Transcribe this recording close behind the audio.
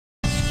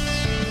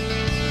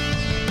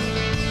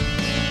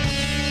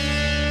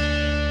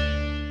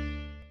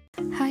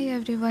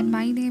everyone,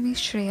 my name is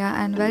Shreya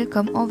and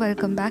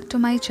welcome back to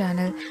my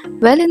channel.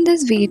 Well, in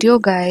this video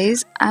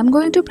guys, I'm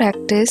going to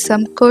practice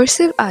some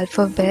cursive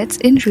alphabets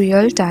in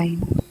real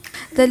time.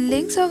 The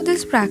links of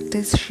this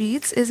practice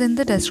sheets is in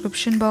the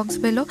description box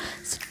below,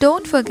 so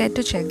don't forget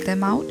to check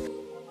them out.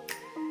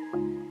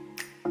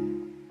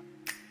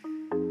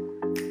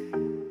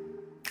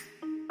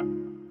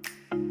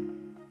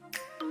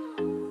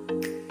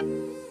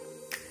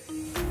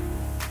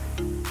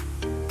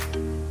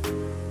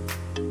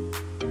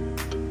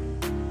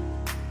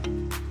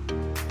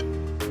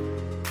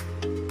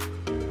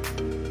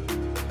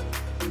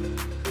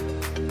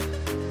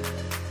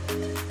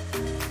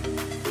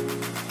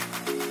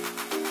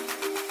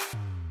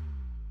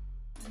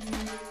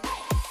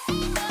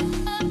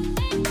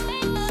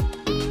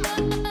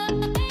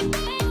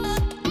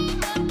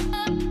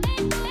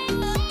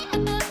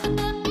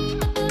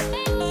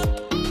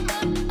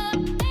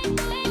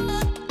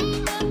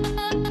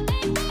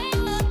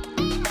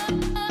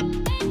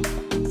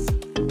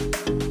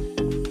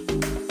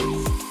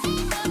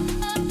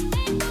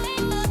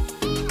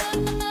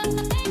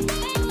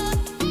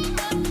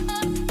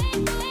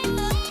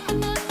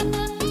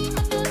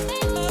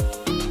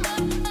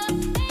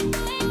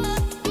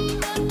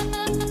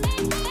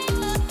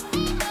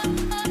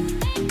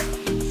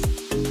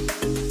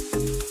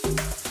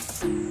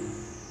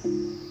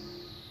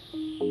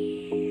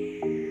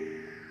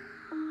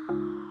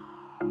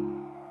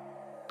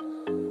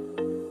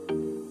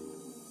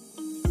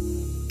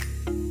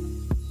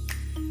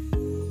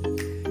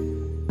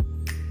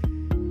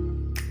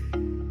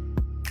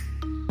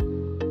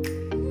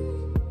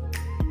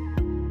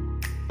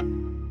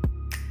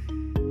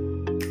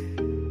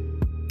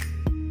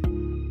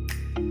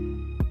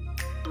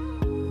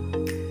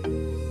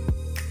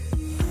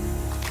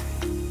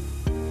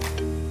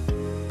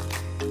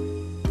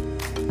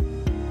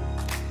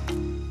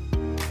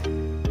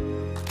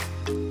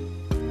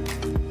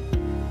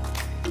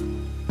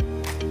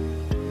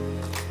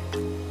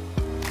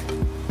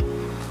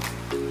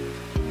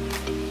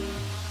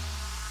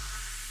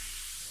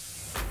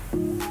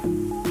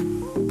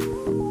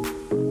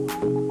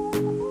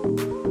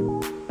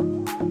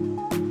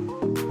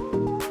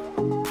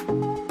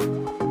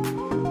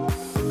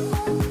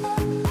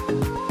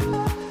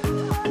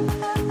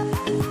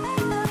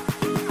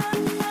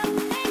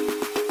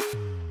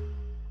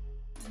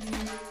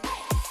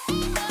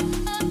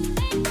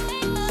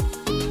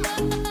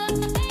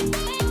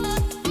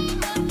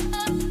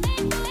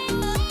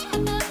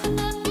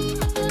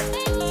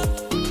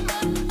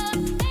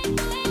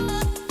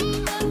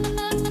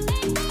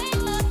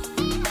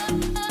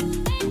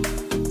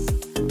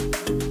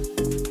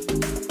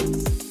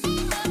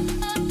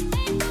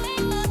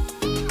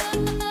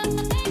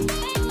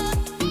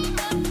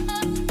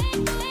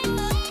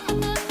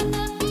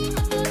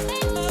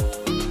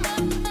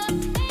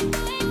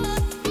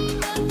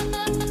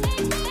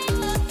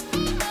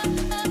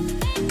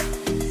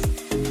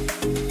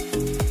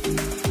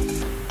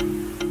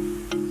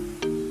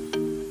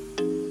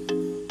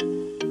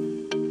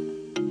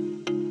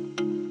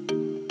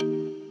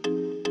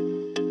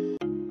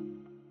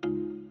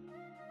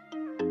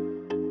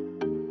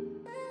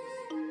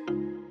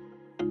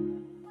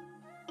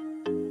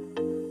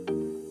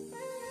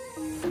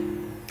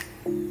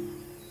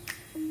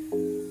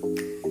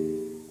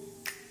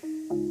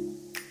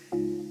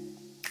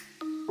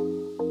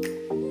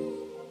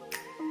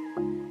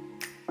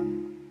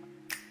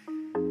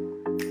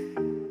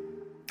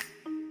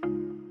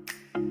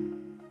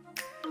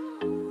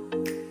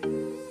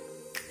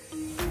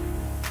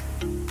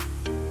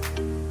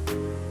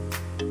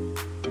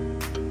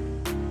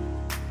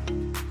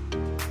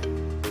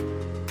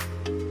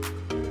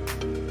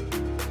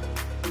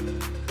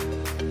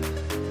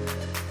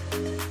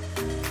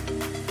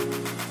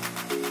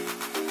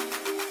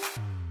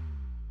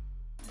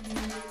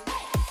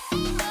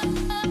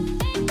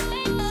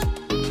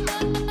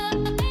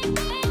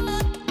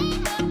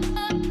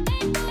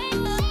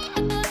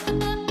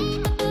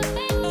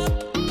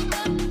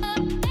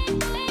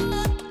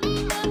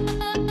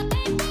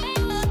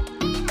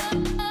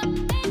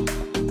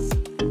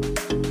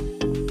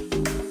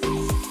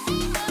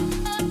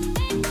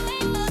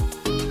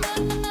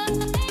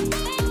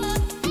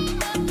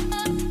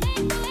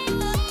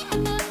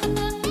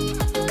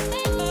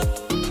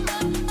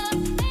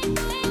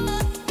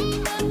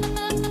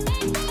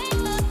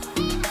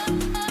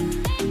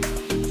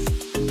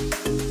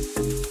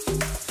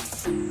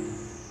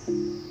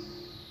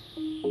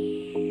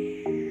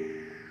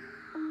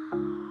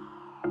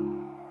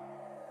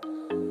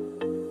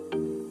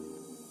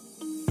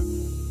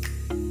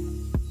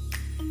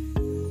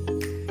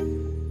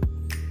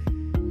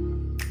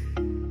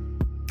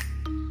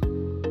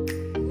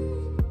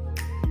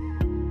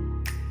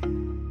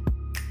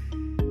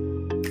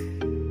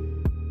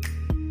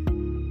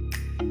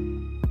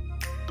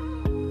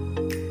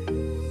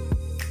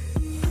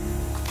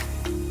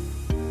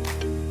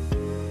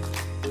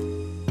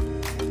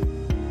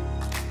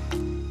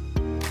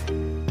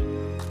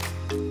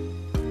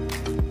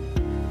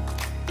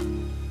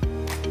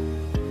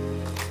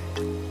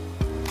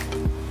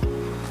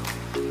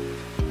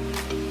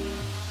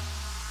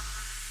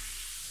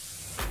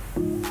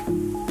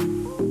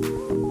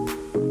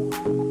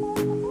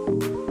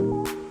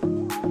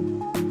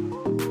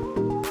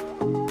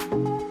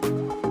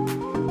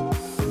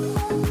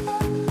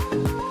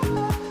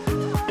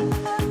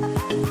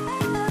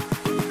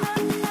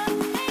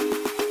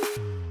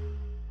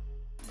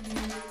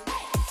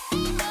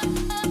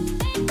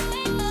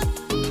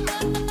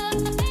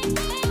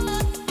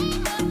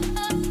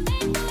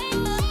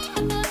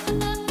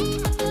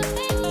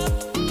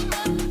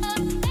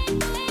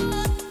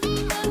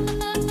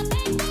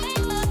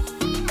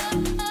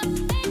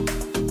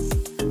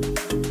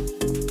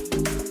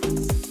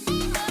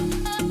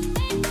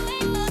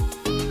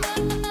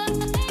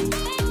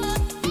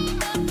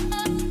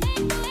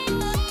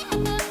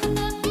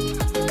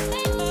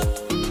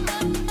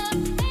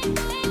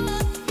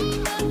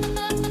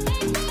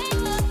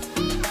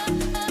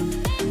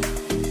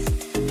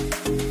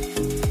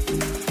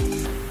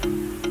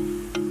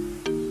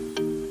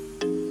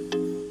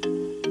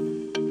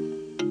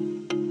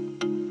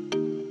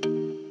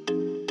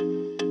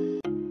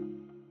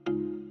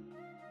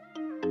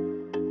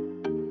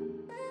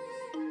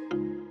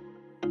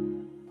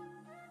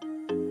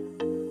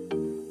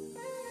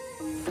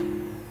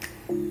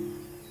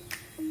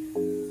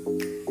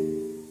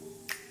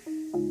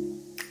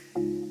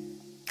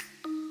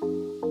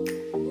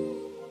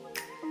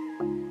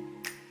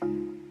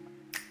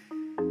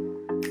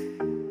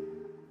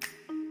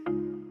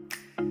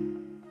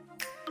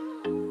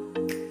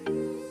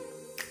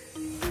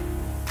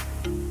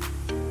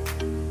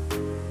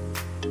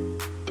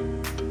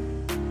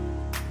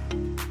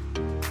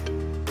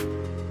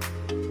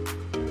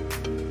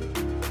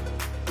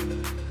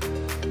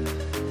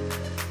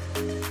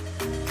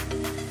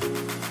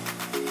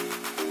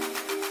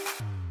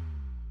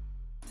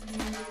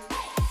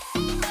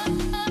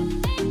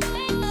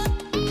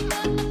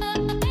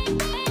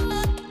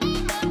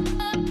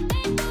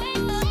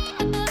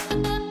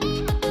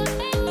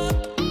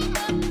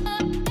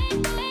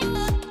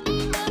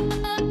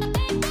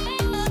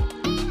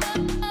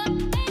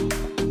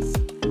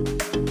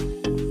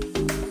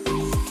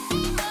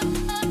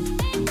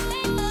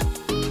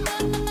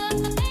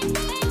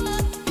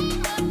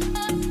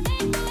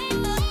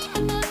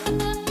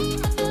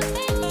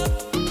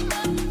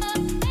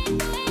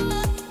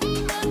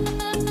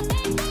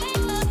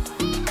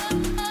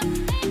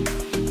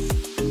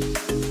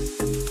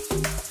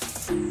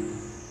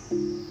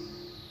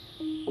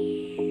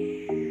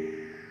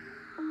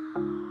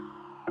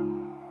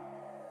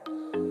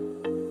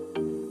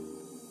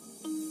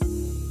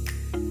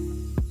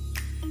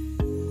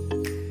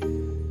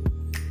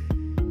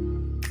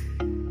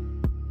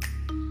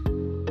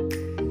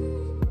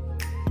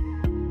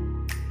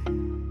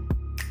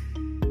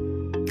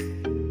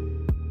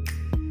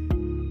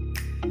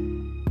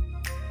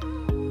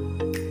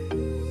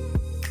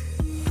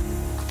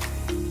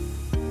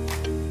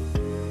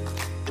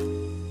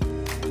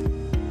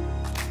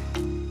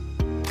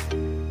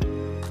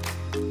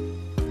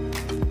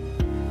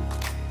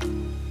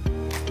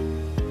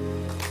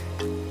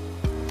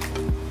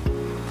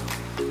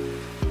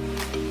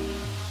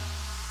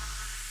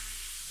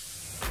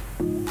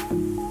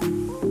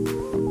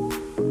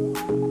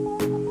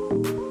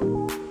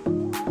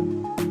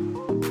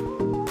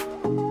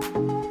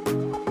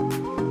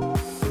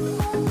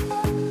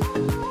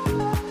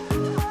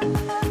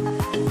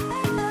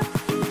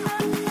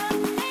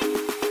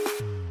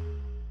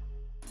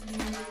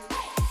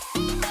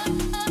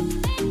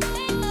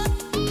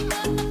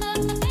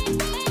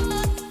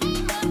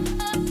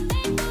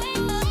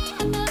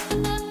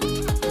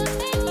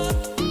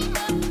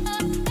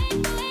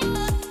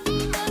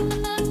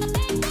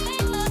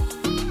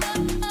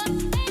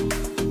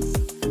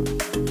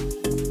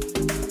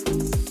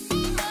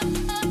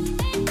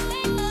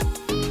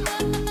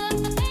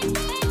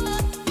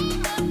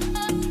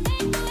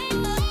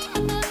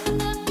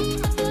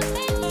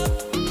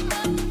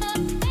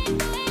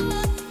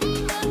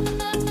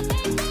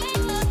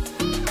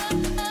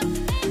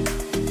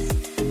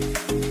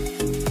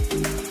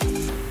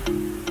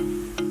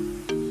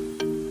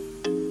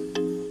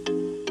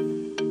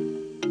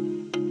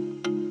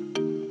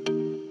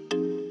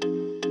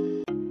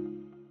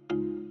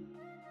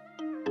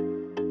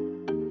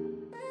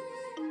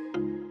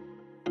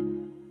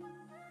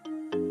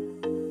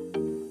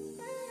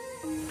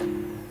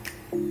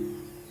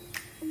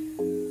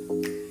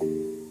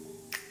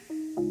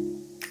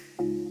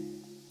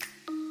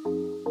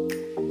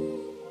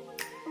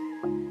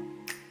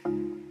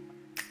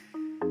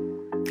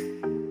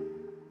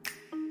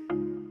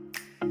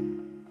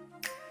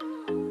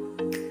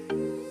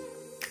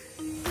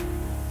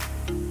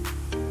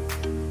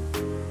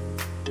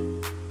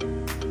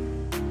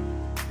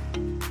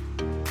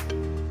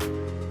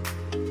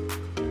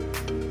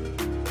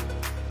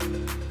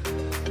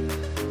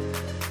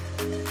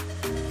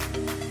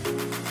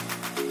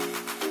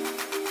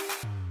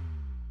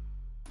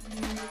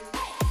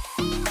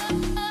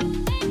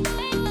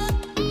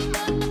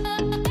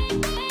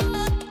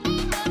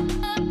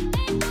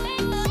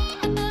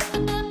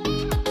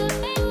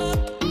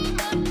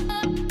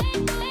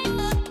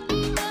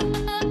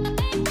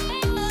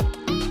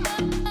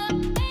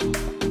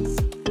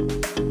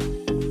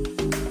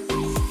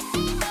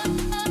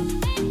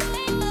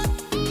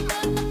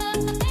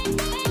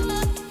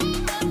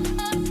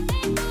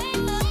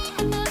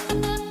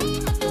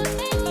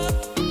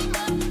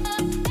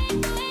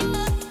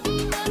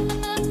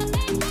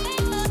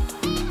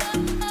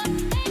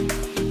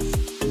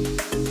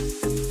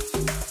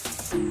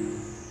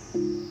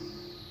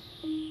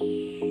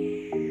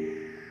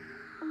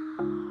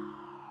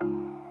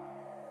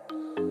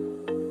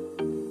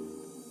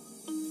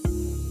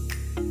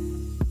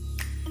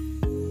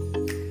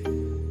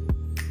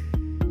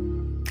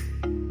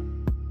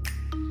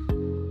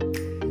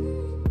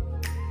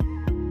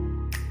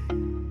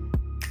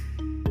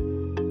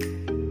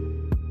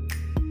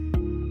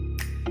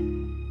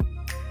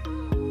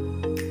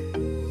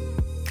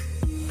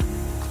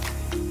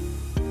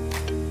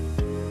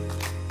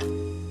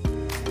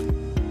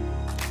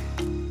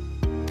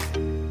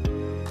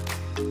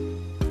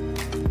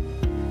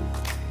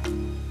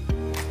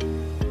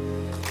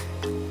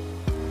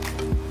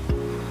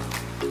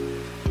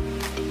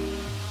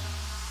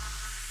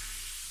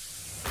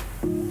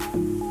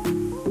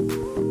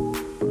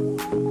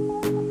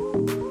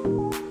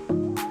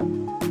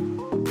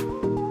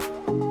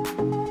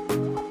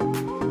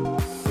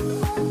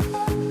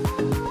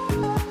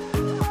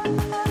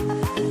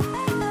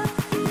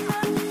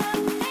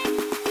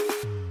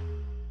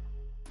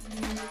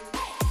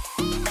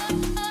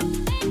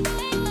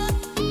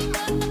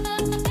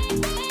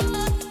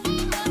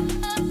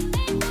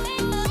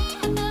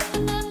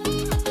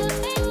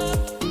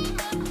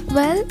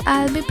 Well,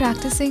 I'll be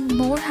practicing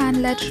more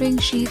hand lettering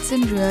sheets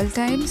in real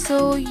time,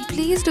 so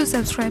please do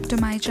subscribe to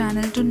my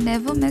channel to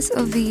never miss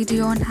a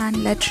video on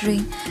hand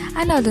lettering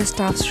and other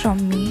stuffs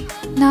from me.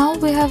 Now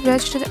we have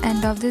reached to the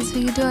end of this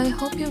video. I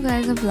hope you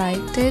guys have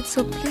liked it,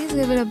 so please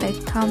give it a big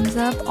thumbs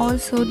up.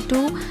 Also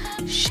do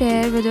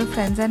share with your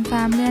friends and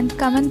family and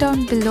comment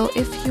down below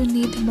if you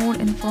need more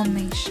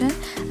information.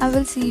 I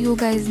will see you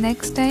guys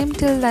next time.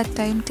 Till that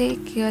time,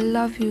 take care.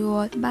 Love you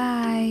all.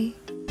 Bye.